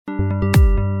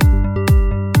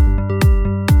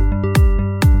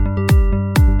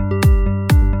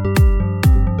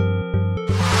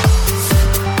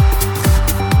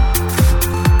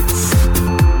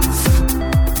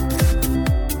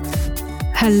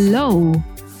Hello.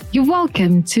 You're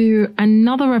welcome to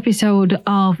another episode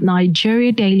of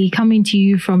Nigeria Daily coming to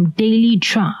you from Daily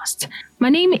Trust. My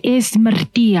name is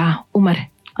Martia Umar.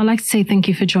 I'd like to say thank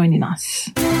you for joining us.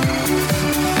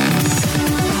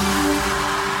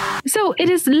 So it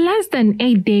is less than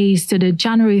 8 days to the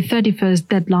January 31st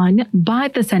deadline by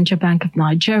the Central Bank of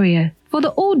Nigeria for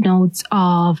the old notes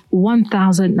of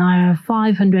 1,000 Naira,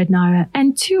 500 Naira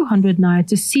and 200 Naira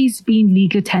to cease being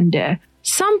legal tender.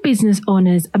 Some business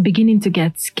owners are beginning to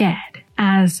get scared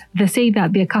as they say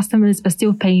that their customers are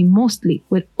still paying mostly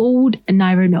with old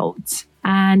Naira notes.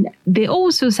 And they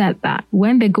also said that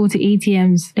when they go to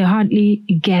ATMs, they hardly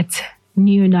get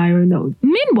new Naira notes.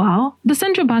 Meanwhile, the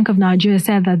Central Bank of Nigeria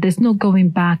said that there's no going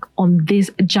back on this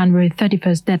January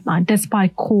 31st deadline,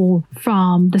 despite call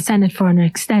from the Senate for an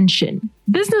extension.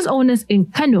 Business owners in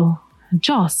Kano,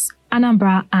 Jos,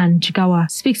 Anambra and Jigawa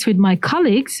speaks with my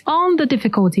colleagues on the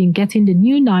difficulty in getting the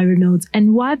new Naira notes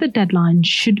and why the deadline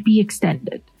should be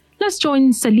extended. Let's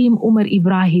join Salim Umar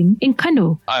Ibrahim in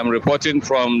Kano. I'm reporting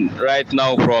right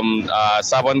now from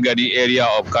Sabon Gari area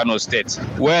of Kano State.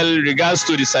 Well, regards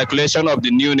to the circulation of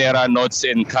the new Naira notes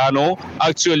in Kano,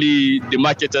 actually the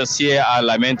marketers here are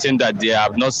lamenting that they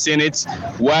have not seen it,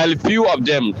 while few of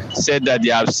them said that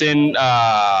they have seen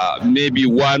maybe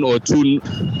one or two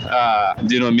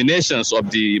denominations of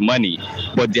the money,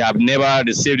 but they have never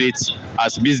received it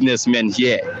as businessmen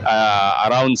here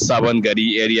around Sabon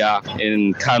Gari area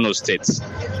in Kano State.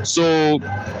 So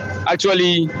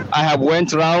actually I have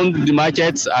went around the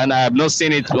market and I have not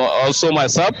seen it also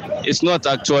myself. It's not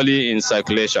actually in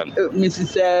circulation.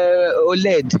 Mrs.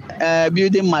 OLED,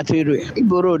 building material,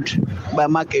 Igbo Road by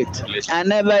market. I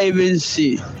never even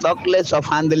see, talk less of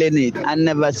handling it. I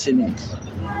never seen it.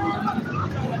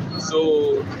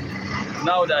 So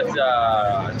now that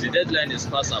the deadline is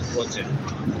fast approaching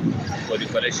for the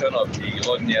collection of the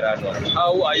old Naira note,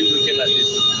 how are you looking at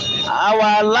this?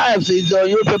 Our life is on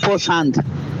you people's hand.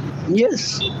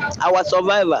 Yes, our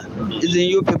survivor is in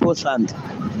you people's hand.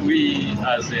 We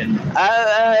as in?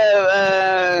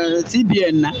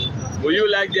 CBN. Would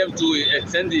you like them to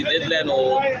extend the deadline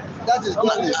or? That is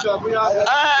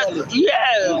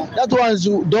yeah. That one is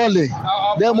Dolly.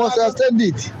 They must extend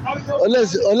it.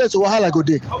 Unless Wahala go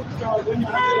there.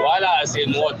 Wahala as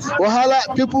in what?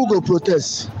 Wahala, people go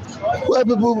protest. Where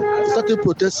people started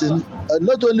protesting,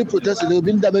 not only protesting, they've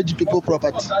been damaging people's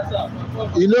property.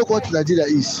 You know what Nigeria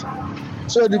is.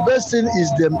 So the best thing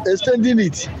is them extending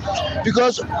it.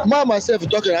 Because myself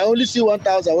talking, I only see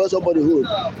 1,000 where somebody hold.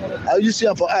 I only see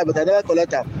them for I, but I never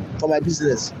collect them for my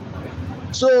business.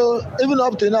 So even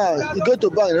up to now, you go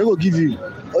to bank, they will give you.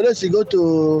 Unless you go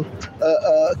to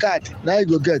card, now you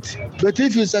go get. But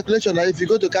if you circulation, if you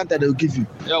go to counter, they will give you.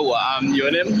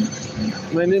 Your name?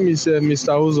 My name is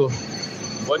Mr. Ozo.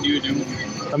 What do you do?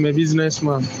 I'm a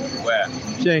businessman. Where?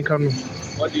 Here in Kano.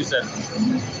 What do you sell?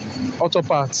 Auto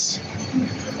parts.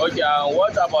 Okay,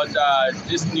 what about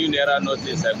this new Naira note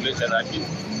in circulation?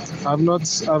 I've not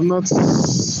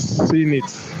seen it.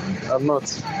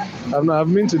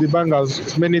 I've been to the bank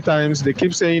as many times. They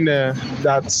keep saying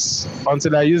that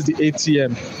until I use the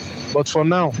ATM. But for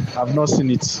now, I've not seen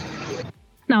it.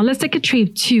 Now let's take a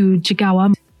trip to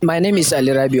Jigawa. My name is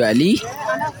Ali Rabiu Ali.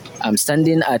 I'm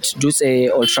standing at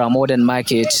Dutse Ultra-Modern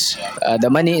Market. The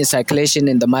money in circulation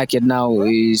in the market now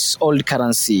is old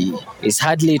currency. It's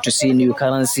hardly to see new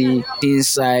currency.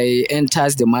 Since I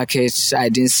entered the market, I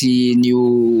didn't see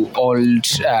new old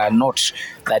note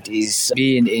that is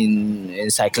being in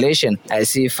circulation. I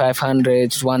see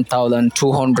 500, 1,000,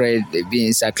 200 being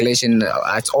in circulation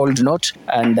at old note,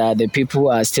 and the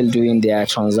people are still doing their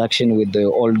transaction with the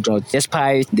old note,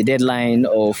 despite the deadline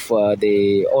of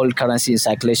the old currency in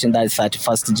circulation, that's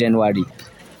 31st January.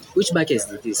 Which market is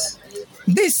this?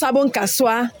 This Sabon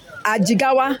Kaswa at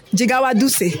Jigawa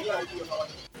Duse.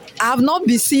 I have not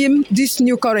been seeing these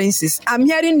new currencies. I'm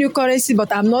hearing new currency,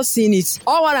 but I'm not seeing it.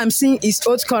 All what I'm seeing is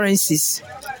old currencies.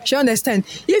 You understand?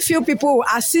 If you people will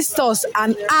assist us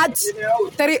and add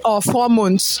 3 or 4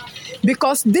 months,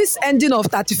 because this ending of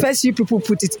 31st, you people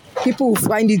put it, people will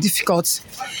find it difficult.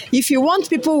 If you want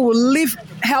people who will live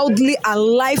healthily and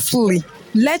lively,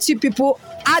 let you people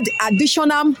add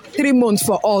additional 3 months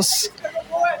for us.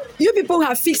 You people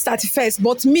have fixed 31st,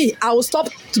 but me, I will stop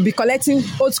to be collecting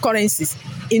old currencies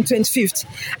in 25th.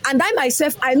 And I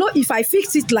myself, I know if I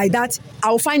fix it like that, I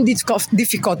will find it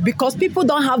difficult because people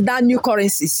don't have that new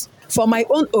currencies. For my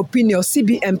own opinion,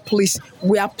 CBN, please,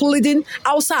 we are pleading,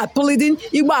 Hausa are pleading,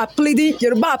 Igbo are pleading,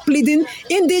 Yoruba are pleading,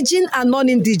 indigene and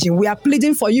non-indigene. We are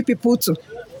pleading for you people to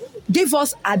give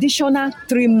us additional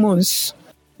 3 months.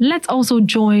 Let's also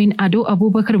join Ado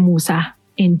Abubakar Musa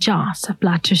in Jos,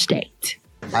 Plateau State.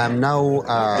 I am now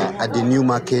at the new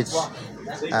market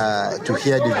to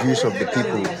hear the views of the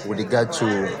people with regard to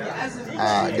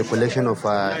the collection of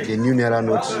the new Naira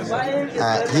notes.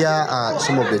 Here are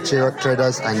some of the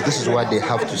traders, and this is what they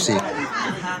have to say.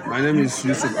 My name is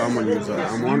Yusuf Ahmad Musa.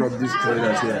 I'm one of these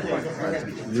traders here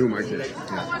at New Market.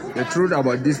 The truth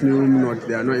about this new note,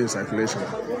 they are not in circulation.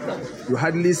 You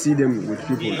hardly see them with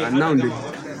people, and now the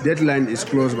deadline is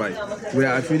close by. We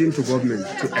are appealing to government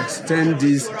to extend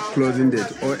this closing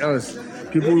date, or else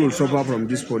people will suffer from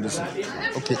this policy.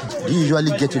 Okay, do you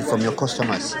usually get it from your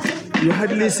customers? You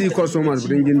hardly see customers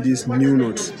bringing these new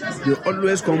notes. They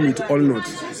always come with old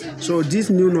notes. So these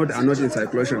new notes are not in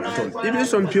circulation at all. Even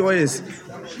some POS,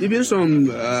 even some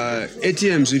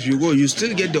ATMs, if you go, you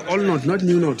still get the old note, not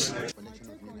new notes.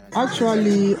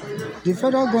 Actually, the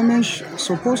federal government is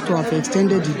supposed to have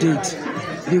extended the date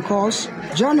because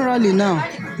generally now,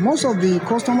 most of the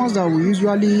customers that we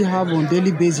usually have on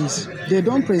daily basis, they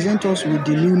don't present us with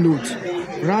the new note.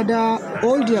 Rather,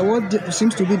 what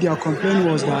seems to be their complaint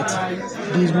was that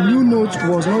the new note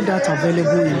was not that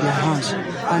available in their hands.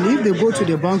 And if they go to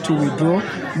the bank to withdraw,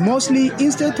 mostly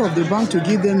instead of the bank to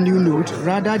give them new note,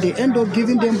 rather they end up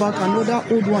giving them back another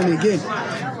old one again.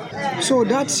 So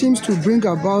that seems to bring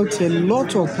about a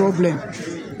lot of problem,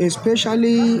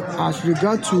 especially as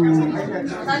regard to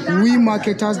we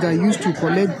marketers that used to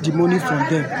collect the money from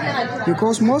them.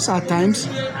 Because most of the times,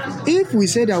 if we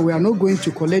say that we are not going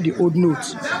to collect the old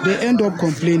notes, they end up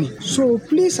complaining. So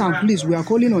please and please, we are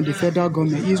calling on the federal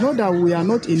government. It's not that we are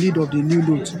not in need of the new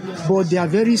notes, but they are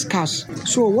very scarce.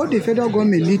 So what the federal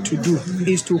government need to do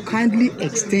is to kindly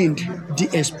extend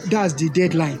that's the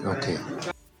deadline. Okay.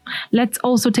 Let's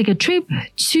also take a trip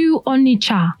to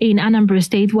Onitsha in Anambra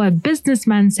State, where a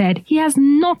businessman said he has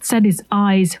not set his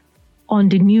eyes on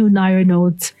the new Naira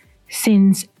notes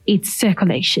since its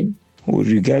circulation. With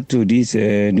regard to this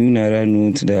new Naira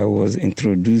note that was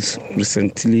introduced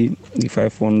recently, the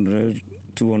 500,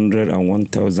 200 and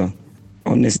 1,000,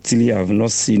 honestly, I have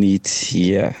not seen it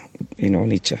here in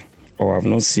Onitsha, or I have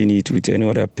not seen it with any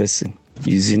other person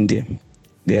using them.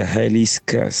 They are highly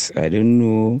scarce. I don't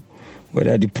know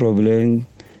whether the problem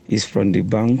is from the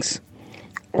banks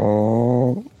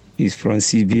or is from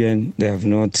CBN. They have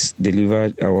not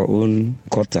delivered our own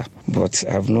quota, but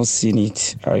I have not seen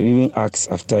it. I even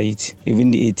asked after it.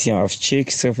 Even the ATM, I've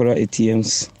checked several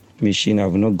ATMs machine, I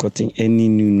have not gotten any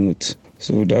new note.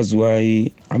 So that's why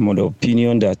I'm of the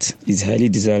opinion that it's highly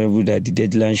desirable that the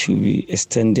deadline should be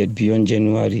extended beyond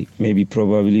January, maybe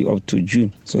probably up to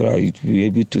June, so that it will be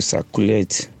able to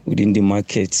circulate within the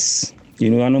markets. You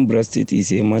know, Anambra State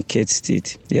is a market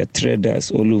state. There are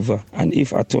traders all over. And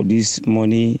if at all this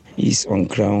money is on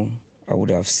ground, I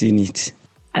would have seen it.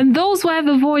 And those were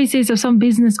the voices of some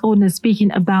business owners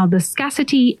speaking about the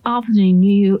scarcity of the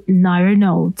new Naira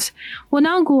notes. We'll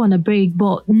now go on a break,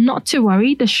 but not to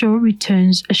worry, the show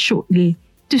returns shortly.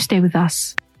 Do stay with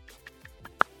us.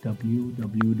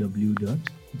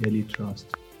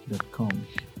 www.dailytrust.com.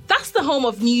 That's the home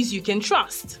of news you can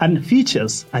trust. And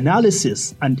features,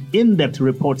 analysis, and in-depth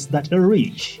reports that are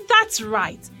rich. That's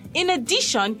right. In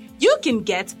addition, you can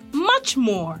get much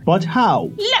more. But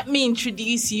how? Let me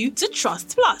introduce you to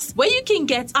Trust Plus, where you can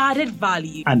get added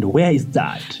value. And where is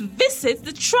that? Visit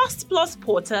the Trust Plus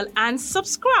portal and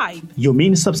subscribe. You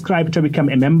mean subscribe to become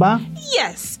a member?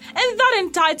 Yes, and that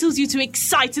entitles you to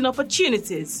exciting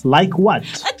opportunities. Like what?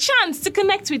 A chance to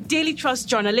connect with Daily Trust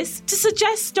journalists, to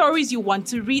suggest stories you want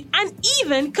to read, and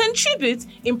even contribute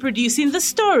in producing the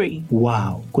story.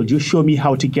 Wow. Could you show me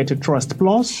how to get a Trust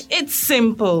Plus? It's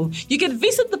simple. You can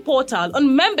visit the portal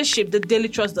on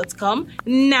membership.dailytrust.com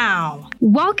now.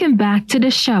 Welcome back to the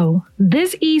show.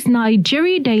 This is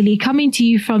Nigeria Daily, coming to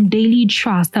you from Daily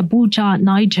Trust, Abuja,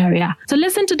 Nigeria. To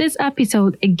listen to this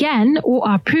episode again or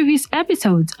our previous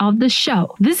episodes of the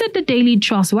show, visit the Daily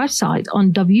Trust website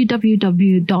on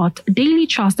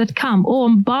www.dailytrust.com or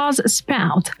on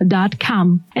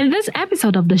buzzsprout.com. In this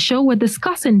episode of the show, we're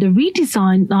discussing the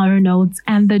redesigned Naira notes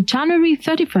and the January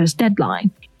 31st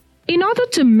deadline. In order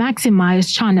to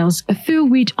maximize channels through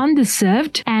which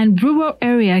underserved and rural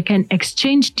area can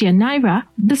exchange their Naira,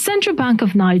 the Central Bank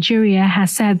of Nigeria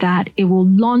has said that it will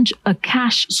launch a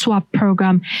cash swap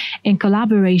program in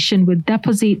collaboration with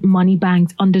deposit money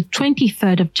banks on the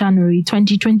 23rd of January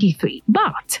 2023.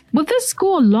 But will this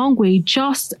go a long way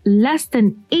just less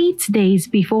than 8 days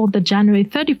before the January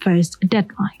 31st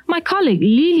deadline? My colleague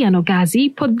Lilian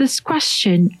Ogazi put this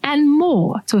question and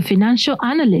more to a financial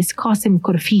analyst, Qasim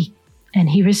Kurfi. And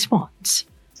he responds.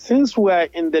 since we are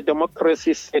in the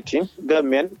democracy setting,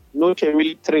 government, not a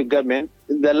military government,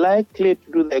 the likely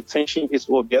to do the extension is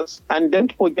obvious. And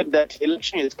don't forget that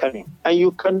election is coming. And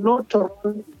you cannot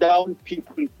run down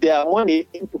people, their money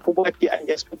into poverty and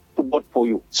expect to vote for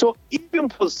you. So even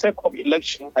for the sake of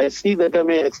election, I see the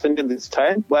government extending this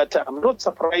time, but I'm not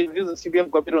surprised if the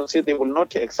CBN government say they will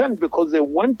not extend because they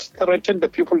want to threaten the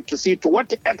people to see to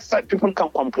what extent people can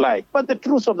comply. But the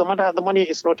truth of the matter, the money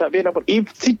is not available.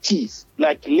 If cities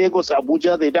like Lagos,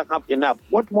 Abuja, they don't have enough,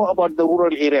 what more about the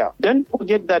rural area? Don't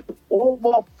forget that over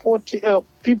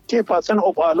 50%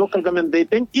 of our local government, they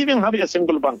don't even have a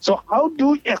single bank. So how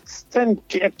do you extend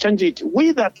to exchange it?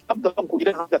 We that have the bank, we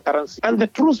don't have the currency. And the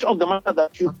truth of the matter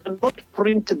that you cannot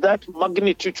print that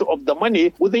magnitude of the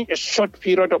money within a short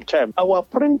period of time. Our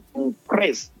printing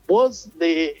press was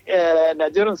the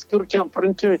Nigerian security and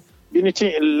printing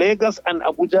unity in Lagos and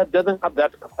Abuja doesn't have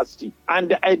that capacity.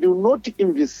 And I do not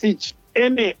envisage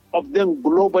any of them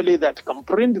globally that can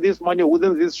print this money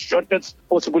within this shortest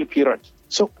possible period.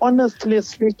 So honestly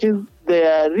speaking,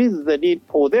 there is the need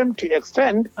for them to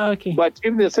extend. Okay. But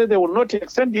if they say they will not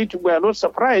extend it, we are not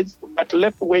surprised, but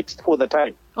let's wait for the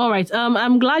time. All right.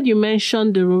 I'm glad you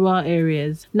mentioned the rural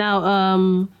areas. Now,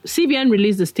 CBN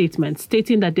released a statement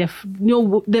stating that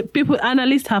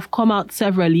analysts have come out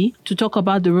severally to talk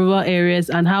about the rural areas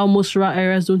and how most rural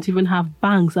areas don't even have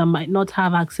banks and might not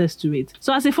have access to it.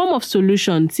 So as a form of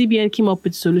solution, CBN came up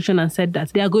with a solution and said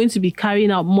that they are going to be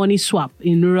carrying out money swap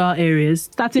in rural areas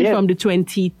starting from the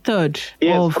 23rd.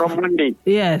 Yes, from Monday.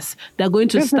 Yes, they're going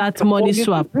to start money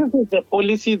swap. This is the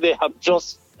policy they have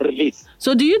just released.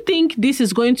 So do you think this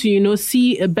is going to,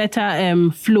 see a better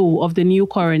flow of the new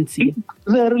currency?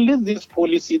 They release this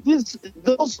policy.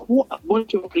 Those who are going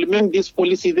to implement this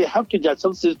policy, they have to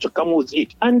themselves to come with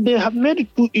it. And they have made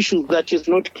two issues that is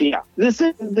not clear. They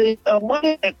said the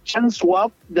money exchange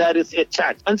swap, there is a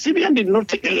charge. And CBN did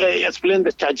not explain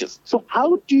the charges. So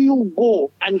how do you go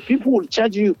and people will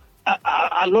charge you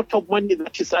a lot of money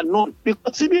that is unknown?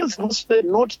 Because CBN must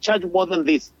not charge more than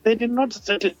this. They did not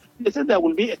state it. They said there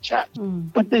will be a charge,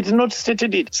 but they did not state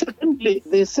it. Secondly,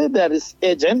 they said there is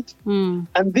agent, and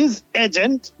this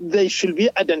agent, they should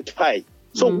be identified.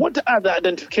 So what are the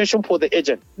identification for the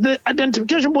agent? The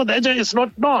identification for the agent is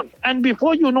not known. And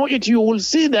before you know it, you will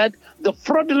see that the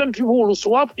fraudulent people will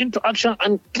swap into action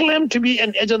and claim to be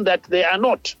an agent that they are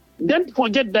not. Don't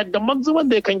forget that the maximum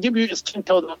they can give you is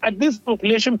 10,000. At this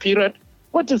population period,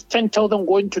 what is 10,000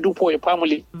 going to do for a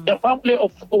family? A family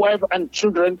of 4 wives and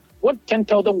children, what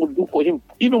 10,000 will do for him,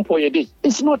 even for a day?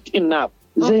 It's not enough.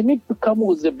 They need to come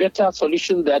with a better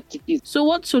solution that is. So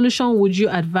what solution would you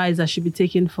advise that should be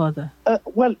taken further?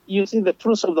 Well, you see, the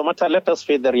truth of the matter, let us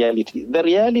face the reality. The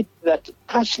reality that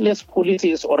cashless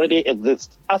policies already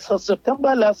exist. As of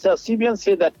September last year, CBN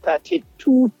said that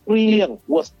 32 trillion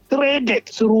was traded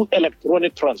through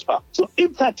electronic transfer. So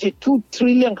if 32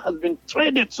 trillion has been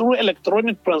traded through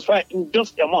electronic transfer in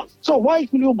just a month, so why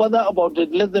should you bother about the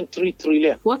less than 3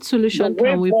 trillion? What solution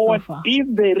can we offer? If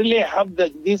they really have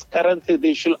this currency,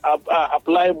 they should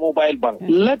apply mobile bank. Okay.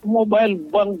 Let mobile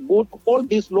bank go to all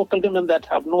these local governments that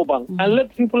have no bank and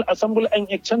let people assemble and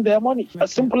exchange their money. Okay.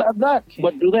 As simple as that. Okay.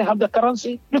 But do they have the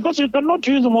currency? Because you cannot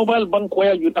use a mobile bank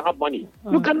where you don't have money.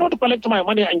 You cannot collect my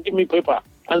money and give me paper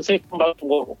and say come back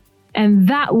tomorrow. And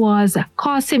that was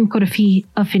Qasim Korafi,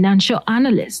 a financial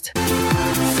analyst.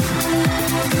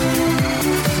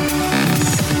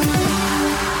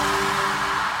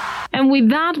 And with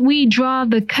that, we draw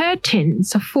the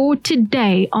curtains for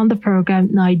today on the program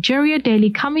Nigeria Daily,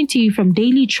 coming to you from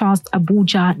Daily Trust,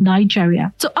 Abuja,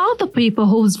 Nigeria. To all the people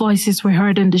whose voices were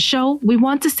heard in the show, we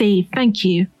want to say thank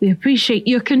you. We appreciate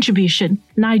your contribution.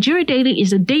 Nigeria Daily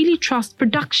is a Daily Trust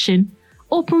production,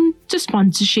 open to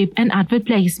sponsorship and advert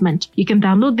placement. You can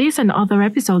download this and other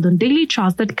episodes on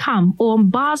dailytrust.com or on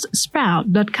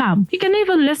buzzsprout.com. You can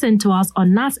even listen to us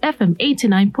on NAS FM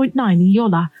 89.9 in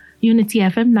Yola, Unity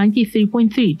FM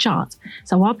 93.3 Charts,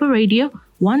 Sawapa Radio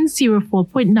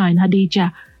 104.9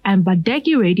 Hadija, and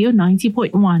Badegi Radio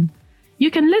 90.1. You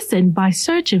can listen by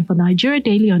searching for Nigeria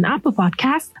Daily on Apple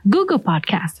Podcasts, Google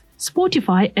Podcasts,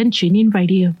 Spotify, and TuneIn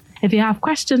Radio. If you have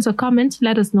questions or comments,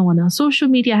 let us know on our social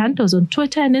media handles on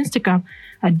Twitter and Instagram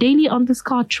at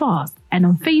Daily_Trust and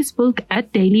on Facebook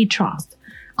at Daily Trust.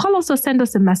 Call us or send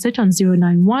us a message on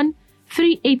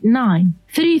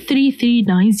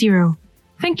 091-389-33390.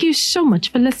 Thank you so much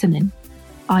for listening.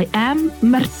 I am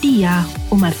Martia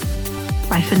Umar.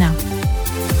 Bye for now.